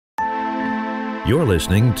You're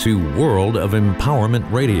listening to World of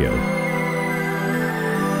Empowerment Radio,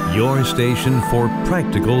 your station for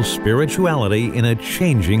practical spirituality in a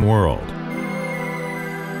changing world.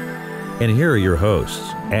 And here are your hosts,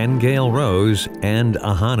 Aingeal Rose and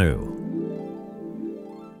Ahonu.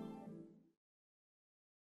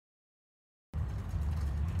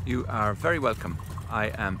 You are very welcome. I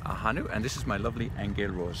am Ahonu and this is my lovely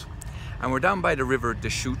Aingeal Rose. And we're down by the river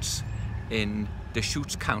Deschutes in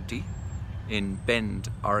Deschutes County in Bend,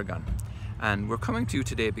 Oregon. And we're coming to you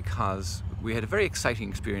today because we had a very exciting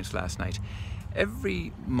experience last night.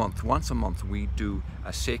 Every month, once a month, we do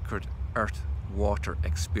a sacred earth water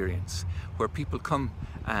experience where people come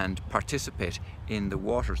and participate in the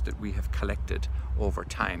waters that we have collected over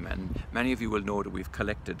time. And many of you will know that we've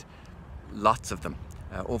collected lots of them,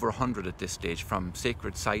 over 100 at this stage, from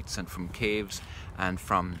sacred sites and from caves and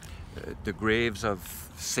from the graves of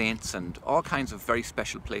saints and all kinds of very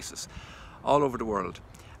special places all over the world.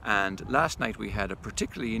 And last night we had a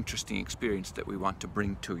particularly interesting experience that we want to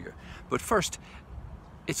bring to you. But first,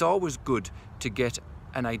 it's always good to get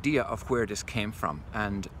an idea of where this came from.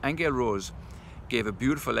 And Aingeal Rose gave a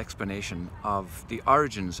beautiful explanation of the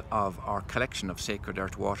origins of our collection of sacred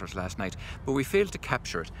earth waters last night, but we failed to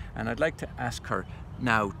capture it. And I'd like to ask her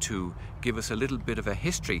now to give us a little bit of a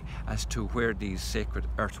history as to where these sacred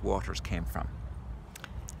earth waters came from.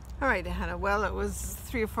 All right, Hannah. Well, it was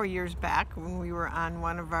 3 or 4 years back when we were on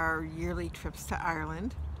one of our yearly trips to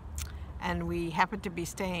Ireland, and we happened to be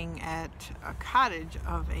staying at a cottage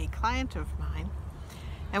of a client of mine.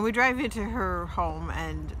 And we drive into her home,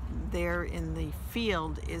 and there in the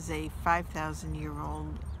field is a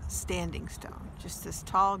 5,000-year-old standing stone, just this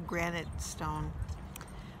tall granite stone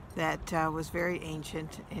that was very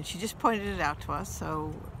ancient, and she just pointed it out to us.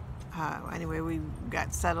 So anyway, we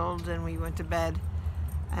got settled and we went to bed.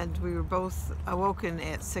 And we were both awoken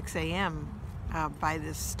at 6 a.m. By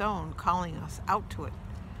this stone calling us out to it.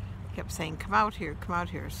 It kept saying, come out here, come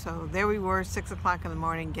out here. So there we were, 6 o'clock in the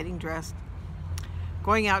morning, getting dressed,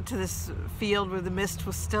 going out to this field where the mist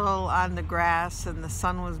was still on the grass and the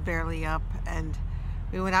sun was barely up. And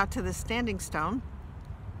we went out to the standing stone.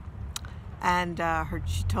 And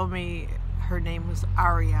she told me her name was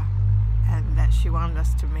Aria, and that she wanted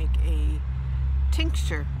us to make a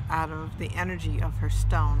tincture out of the energy of her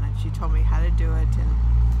stone, and she told me how to do it,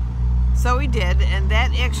 and so we did. And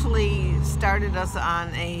that actually started us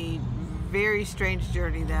on a very strange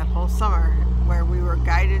journey that whole summer, where we were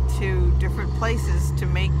guided to different places to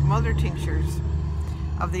make mother tinctures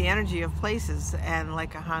of the energy of places. And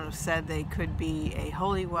like Ahonu said, they could be a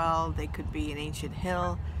holy well, they could be an ancient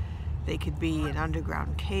hill, they could be an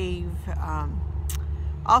underground cave,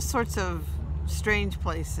 all sorts of strange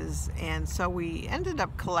places. And so we ended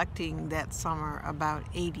up collecting that summer about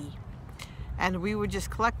 80, and we would just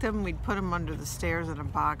collect them. We'd put them under the stairs in a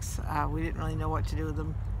box. We didn't really know what to do with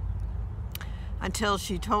them until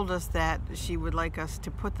she told us that she would like us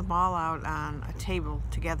to put them all out on a table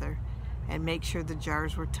together and make sure the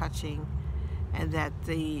jars were touching, and that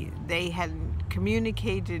they hadn't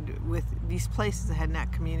communicated with these places, that had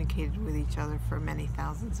not communicated with each other for many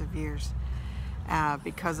thousands of years.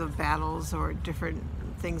 Because of battles or different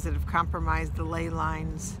things that have compromised the ley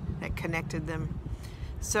lines that connected them.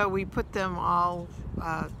 So we put them all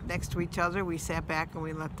next to each other. We sat back and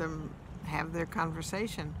we let them have their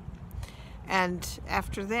conversation. And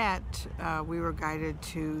after that, we were guided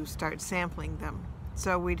to start sampling them.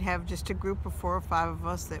 So we'd have just a group of 4 or 5 of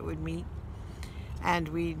us that would meet, and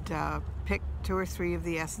we'd pick 2 or 3 of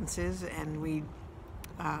the essences, and we'd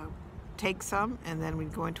take some, and then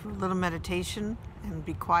we'd go into a little meditation and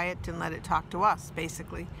be quiet and let it talk to us,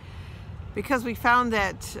 basically. Because we found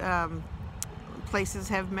that places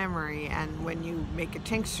have memory, and when you make a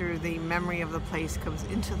tincture, the memory of the place comes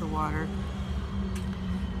into the water.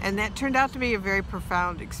 And that turned out to be a very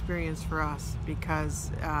profound experience for us,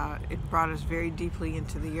 because it brought us very deeply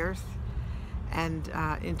into the earth and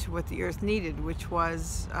into what the earth needed, which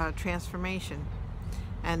was transformation.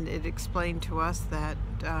 And it explained to us that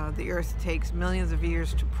the earth takes millions of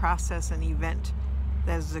years to process an event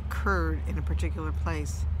that has occurred in a particular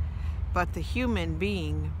place. But the human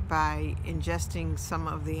being, by ingesting some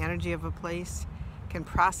of the energy of a place, can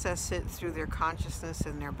process it through their consciousness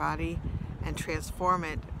and their body and transform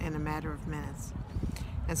it in a matter of minutes.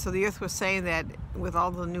 And so the earth was saying that with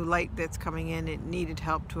all the new light that's coming in, it needed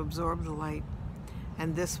help to absorb the light.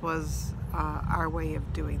 And this was our way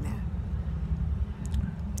of doing that.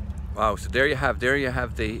 Wow, so there you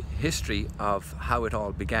have the history of how it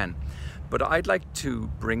all began. But I'd like to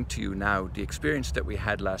bring to you now the experience that we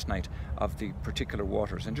had last night of the particular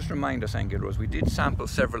waters. And just remind us, Aingeal Rose, we did sample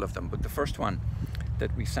several of them, but the first one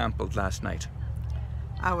that we sampled last night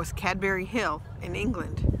was Cadbury Hill in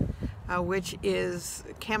England, which is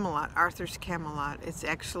Camelot, Arthur's Camelot. It's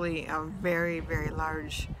actually a very, very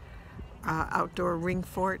large outdoor ring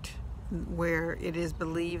fort where it is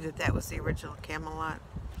believed that that was the original Camelot.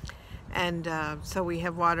 And so we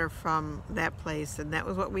have water from that place, and that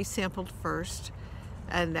was what we sampled first,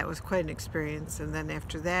 and that was quite an experience. And then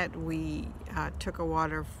after that, we took a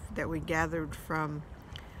water that we gathered from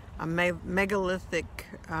a megalithic,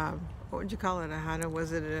 what would you call it, Ahonu?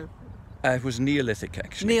 Was it a... It was Neolithic,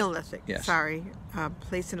 actually. Neolithic, yes. Sorry.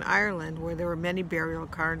 Place in Ireland where there were many burial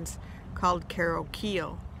cairns called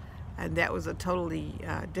Carrow-Keel, and that was a totally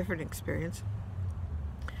different experience.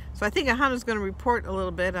 So I think Ahonu's going to report a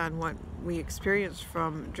little bit on what we experienced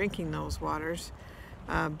from drinking those waters.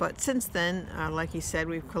 But since then, like he said,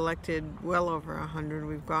 we've collected well over 100.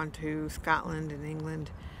 We've gone to Scotland and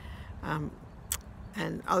England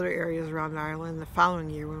and other areas around Ireland the following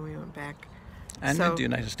year when we went back. And in the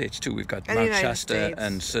United States too. We've got Mount Shasta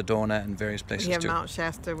and Sedona and various places too. We have Mount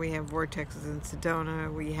Shasta, we have vortexes in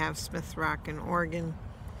Sedona, we have Smith Rock in Oregon,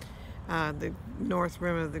 the north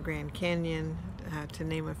rim of the Grand Canyon, to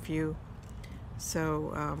name a few.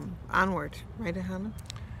 So onward, right, Ahonu?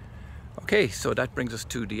 Okay, so that brings us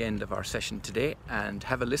to the end of our session today, and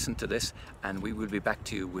have a listen to this, and we will be back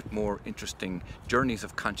to you with more interesting journeys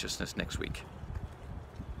of consciousness next week.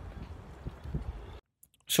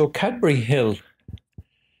 So Cadbury Hill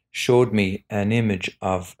showed me an image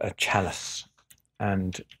of a chalice,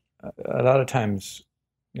 and a lot of times,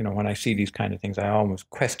 you know, when I see these kind of things, I'm always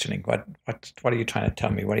questioning, what are you trying to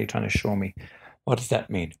tell me? What are you trying to show me? What does that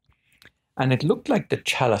mean? And it looked like the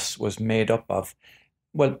chalice was made up of,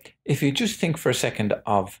 well, if you just think for a second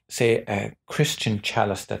of, say, a Christian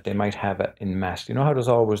chalice that they might have in Mass. You know how there's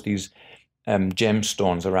always these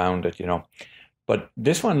gemstones around it, you know. But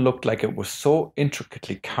this one looked like it was so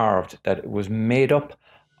intricately carved that it was made up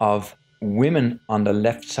of women on the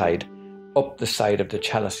left side, up the side of the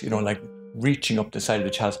chalice, you know, like reaching up the side of the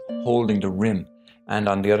chalice, holding the rim. And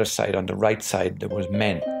on the other side, on the right side, there was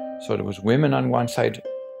men. So there was women on one side.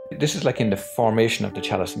 This is like in the formation of the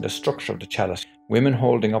chalice, in the structure of the chalice. Women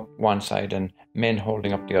holding up one side and men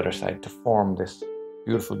holding up the other side to form this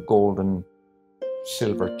beautiful golden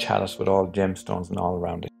silver chalice with all gemstones and all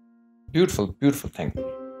around it. Beautiful, beautiful thing.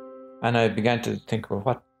 And I began to think, well,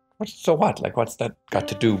 like, what's that got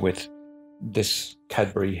to do with this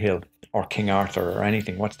Cadbury Hill or King Arthur or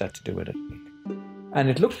anything? What's that to do with it? And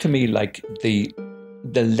it looked to me like the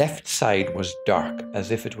left side was dark,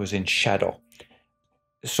 as if it was in shadow.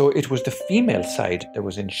 So it was the female side that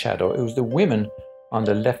was in shadow. It was the women on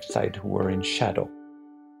the left side who were in shadow.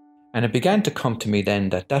 And it began to come to me then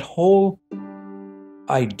that that whole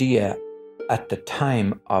idea at the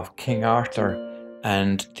time of King Arthur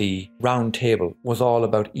and the Round Table was all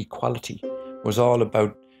about equality, was all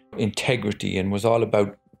about integrity, and was all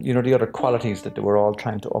about, you know, the other qualities that they were all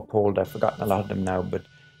trying to uphold. I've forgotten a lot of them now, but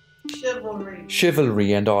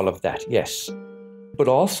chivalry and all of that, yes. But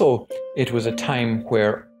also it was a time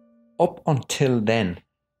where up until then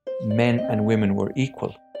men and women were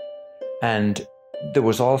equal, and there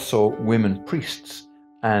was also women priests,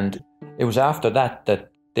 and it was after that that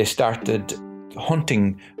they started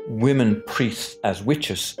hunting women priests as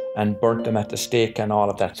witches and burnt them at the stake and all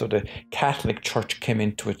of that. So the Catholic Church came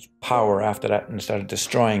into its power after that and started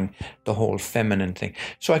destroying the whole feminine thing.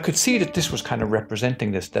 So I could see that this was kind of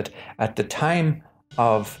representing this, that at the time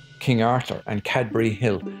of King Arthur and Cadbury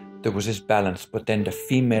Hill, there was this balance, but then the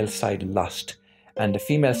female side lost. And the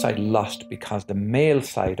female side lost because the male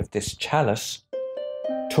side of this chalice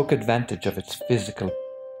took advantage of its physical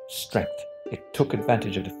strength. It took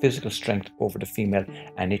advantage of the physical strength over the female,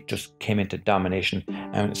 and it just came into domination.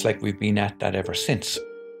 And it's like we've been at that ever since.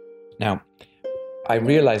 Now, I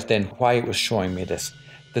realized then why it was showing me this,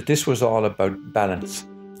 that this was all about balance.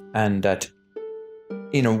 And that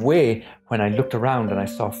in a way, when I looked around and I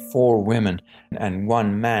saw 4 women and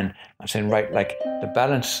 1 man, I'm saying, right, like the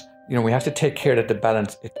balance, you know, we have to take care that the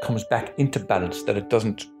balance, it comes back into balance, that it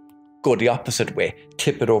doesn't go the opposite way,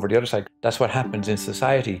 tip it over the other side. That's what happens in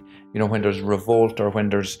society, you know, when there's revolt or when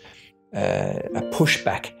there's a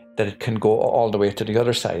pushback, that it can go all the way to the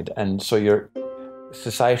other side. And so your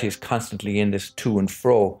society is constantly in this to and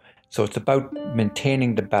fro. So it's about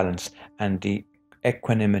maintaining the balance and the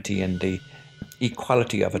equanimity and the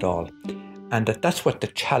equality of it all. And that's what the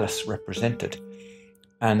chalice represented.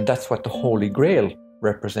 And that's what the Holy Grail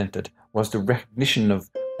represented, was the recognition of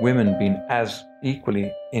women being as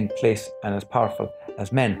equally in place and as powerful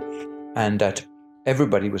as men, and that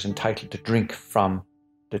everybody was entitled to drink from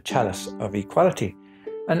the chalice of equality.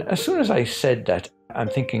 And as soon as I said that, I'm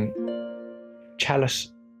thinking,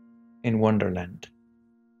 Chalice in Wonderland.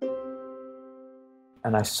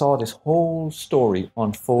 and I saw this whole story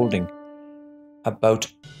unfolding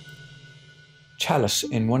about Chalice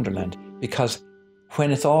in Wonderland, because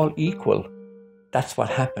when it's all equal, that's what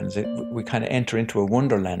happens. We kind of enter into a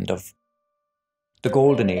wonderland of the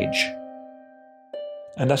golden age.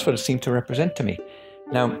 And that's what it seemed to represent to me.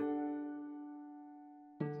 Now,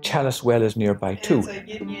 Chalice Well is nearby too.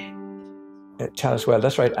 Chalice Well,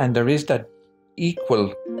 that's right. And there is that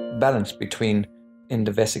equal balance between in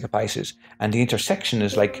the Vesica Pisces, and the intersection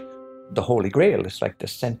is like the Holy Grail. It's like the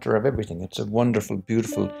center of everything. It's a wonderful,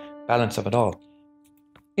 beautiful balance of it all.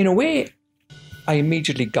 In a way, I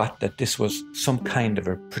immediately got that this was some kind of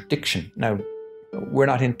a prediction. Now, we're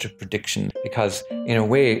not into prediction because in a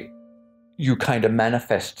way, you kind of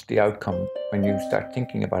manifest the outcome when you start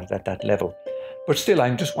thinking about it at that level. But still, I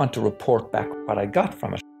just want to report back what I got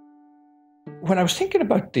from it. When I was thinking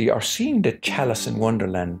about seeing the Chalice in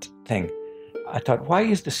Wonderland thing, I thought, why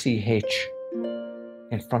is the CH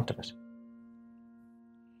in front of it?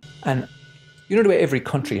 And you know the way every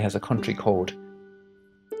country has a country code?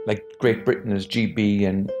 Like Great Britain is GB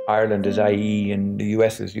and Ireland is IE and the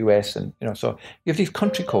US is US, and so you have these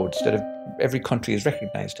country codes that every country is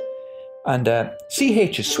recognized. And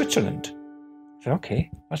CH is Switzerland. I said, okay,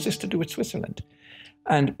 what's this to do with Switzerland?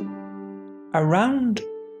 And around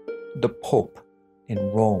the Pope in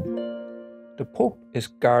Rome, the Pope is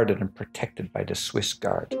guarded and protected by the Swiss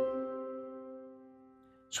Guard.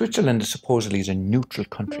 Switzerland supposedly is a neutral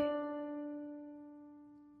country.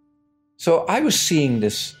 So I was seeing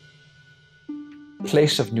this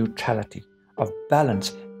place of neutrality, of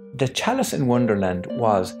balance. The Chalice in Wonderland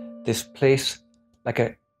was this place, like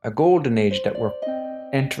a golden age that we're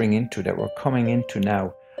entering into, that we're coming into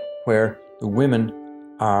now, where the women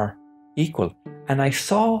are equal. And I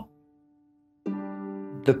saw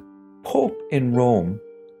the Pope in Rome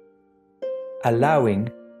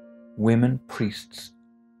allowing women priests,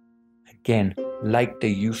 again, like they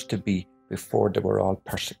used to be before they were all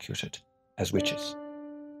persecuted as witches.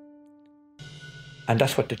 And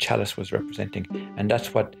that's what the chalice was representing. And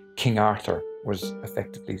that's what King Arthur was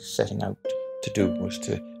effectively setting out to do, was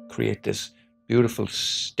to create this beautiful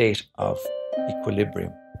state of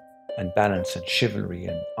equilibrium and balance and chivalry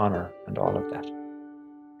and honor and all of that.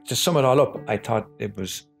 To sum it all up, I thought it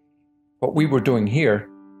was what we were doing here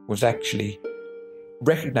was actually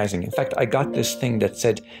recognizing. In fact, I got this thing that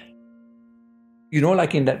said,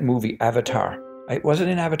 like in that movie Avatar, was it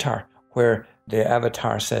in Avatar, where the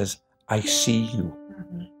Avatar says, I see you.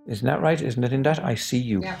 Mm-hmm. Isn't that right? Isn't it in that? I see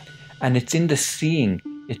you. Yeah. And it's in the seeing,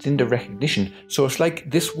 it's in the recognition. So it's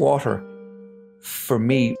like this water, for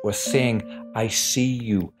me, was saying, I see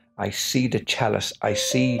you. I see the chalice. I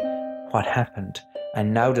see what happened.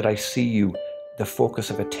 And now that I see you, the focus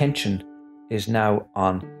of attention is now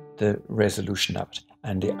on the resolution of it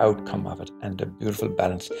and the outcome of it and the beautiful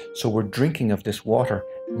balance. So we're drinking of this water,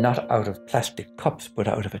 not out of plastic cups, but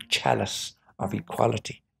out of a chalice of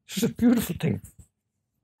equality. It's a beautiful thing.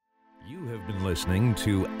 You have been listening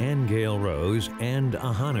to Aingeal Rose and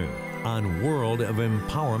Ahonu on World of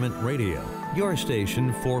Empowerment Radio, your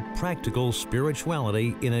station for practical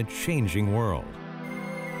spirituality in a changing world.